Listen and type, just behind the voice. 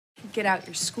Get out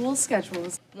your school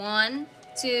schedules. 1,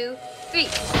 2, 3.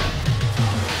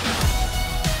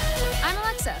 I'm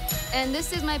Alexa, and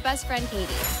this is my best friend,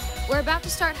 Katie. We're about to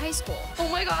start high school. Oh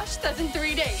my gosh, that's in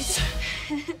 3 days.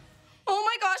 Oh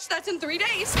my gosh, that's in 3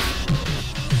 days.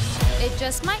 It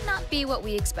just might not be what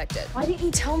we expected. Why didn't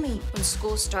you tell me? When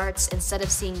school starts, instead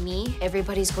of seeing me,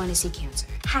 everybody's going to see cancer.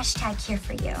 Hashtag here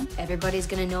for you. Everybody's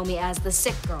gonna know me as the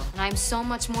sick girl, and I'm so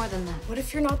much more than that. What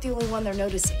if you're not the only one they're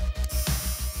noticing?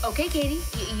 Okay, Katie,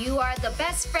 you are the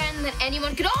best friend that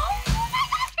anyone could. Oh my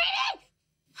gosh, Katie!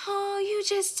 Oh, you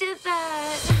just did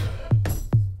that.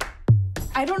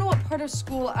 I don't know what part of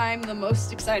school I'm the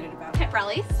most excited about. Pep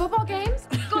rallies, football games,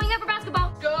 going out for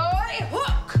basketball. Go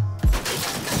hook!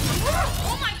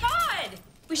 Oh my God!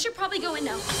 We should probably go in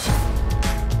now.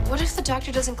 What if the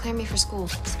doctor doesn't clear me for school?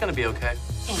 It's gonna be okay.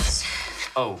 Thanks.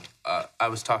 Oh, I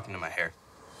was talking to my hair.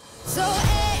 So,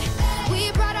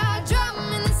 we brought our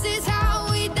drum, and this is how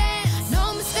we dance.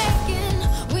 No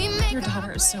mistaking, we make Your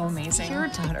daughter is so amazing. Your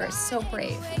daughter is so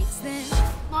brave.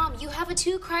 Mom, you have a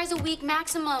 2 cries a week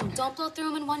maximum. Don't blow through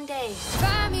them in one day.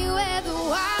 Find me where the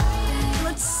wild.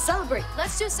 Let's celebrate.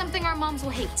 Let's do something our moms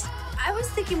will hate. I was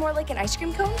thinking more like an ice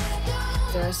cream cone.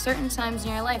 There are certain times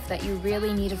in your life that you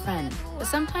really need a friend. But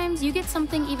sometimes you get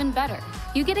something even better.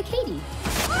 You get a Katie.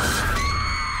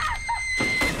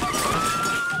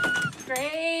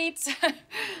 Great. So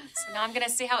now I'm gonna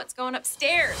see how it's going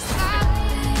upstairs.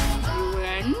 You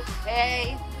win.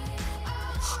 Hey.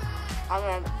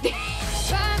 Find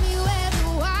me where the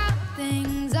wild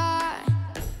thing